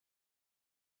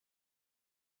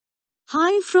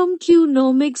Hi from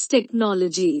Qnomics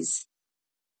Technologies.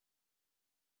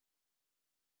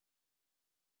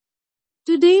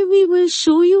 Today we will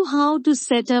show you how to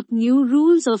set up new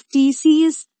rules of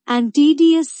TCS and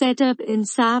TDS setup in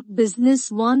SAP Business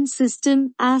One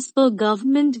system as per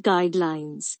government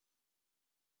guidelines.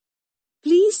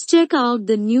 Please check out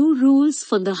the new rules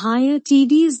for the higher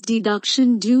TDS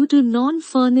deduction due to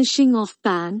non-furnishing of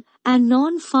PAN and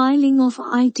non-filing of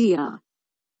ITR.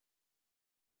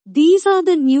 These are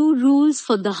the new rules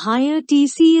for the higher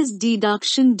TCS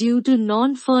deduction due to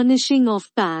non-furnishing of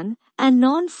PAN and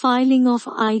non-filing of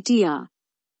ITR.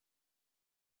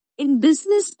 In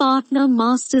Business Partner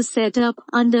Master Setup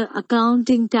under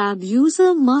Accounting tab,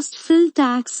 user must fill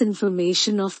tax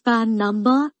information of PAN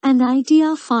number and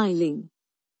ITR filing.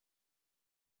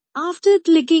 After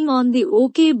clicking on the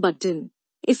OK button,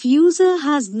 if user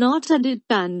has not added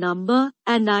PAN number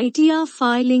and ITR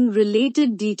filing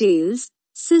related details,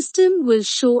 system will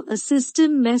show a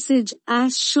system message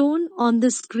as shown on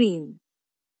the screen.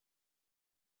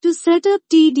 To set up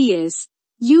TDS,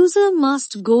 user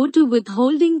must go to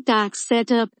Withholding Tax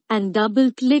Setup and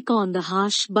double-click on the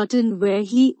hash button where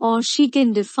he or she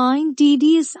can define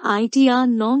TDS ITR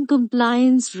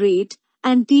non-compliance rate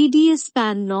and TDS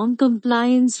PAN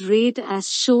non-compliance rate as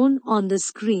shown on the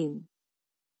screen.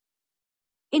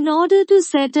 In order to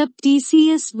set up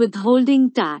TCS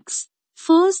withholding tax,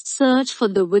 first search for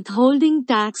the withholding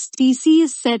tax TCS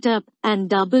setup and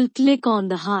double-click on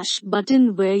the hash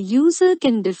button where user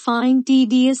can define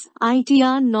TDS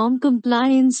ITR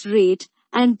non-compliance rate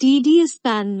and TDS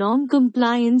PAN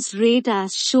non-compliance rate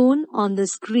as shown on the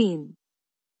screen.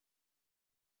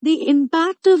 The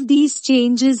impact of these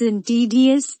changes in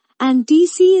TDS and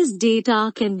TCS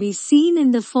data can be seen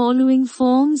in the following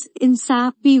forms in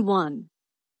SAP B1.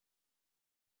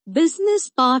 Business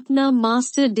Partner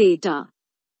Master Data.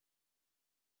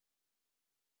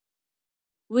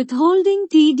 Withholding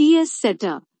TDS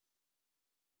Setup.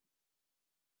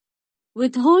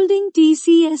 Withholding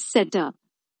TCS Setup.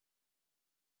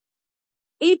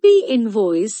 AP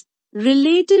Invoice,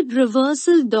 related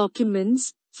reversal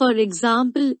documents, for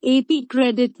example AP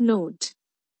Credit Note.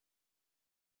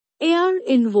 AR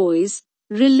Invoice,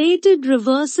 related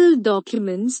reversal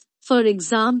documents, for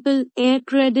example Air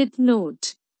Credit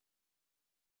Note.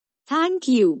 Thank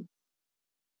you.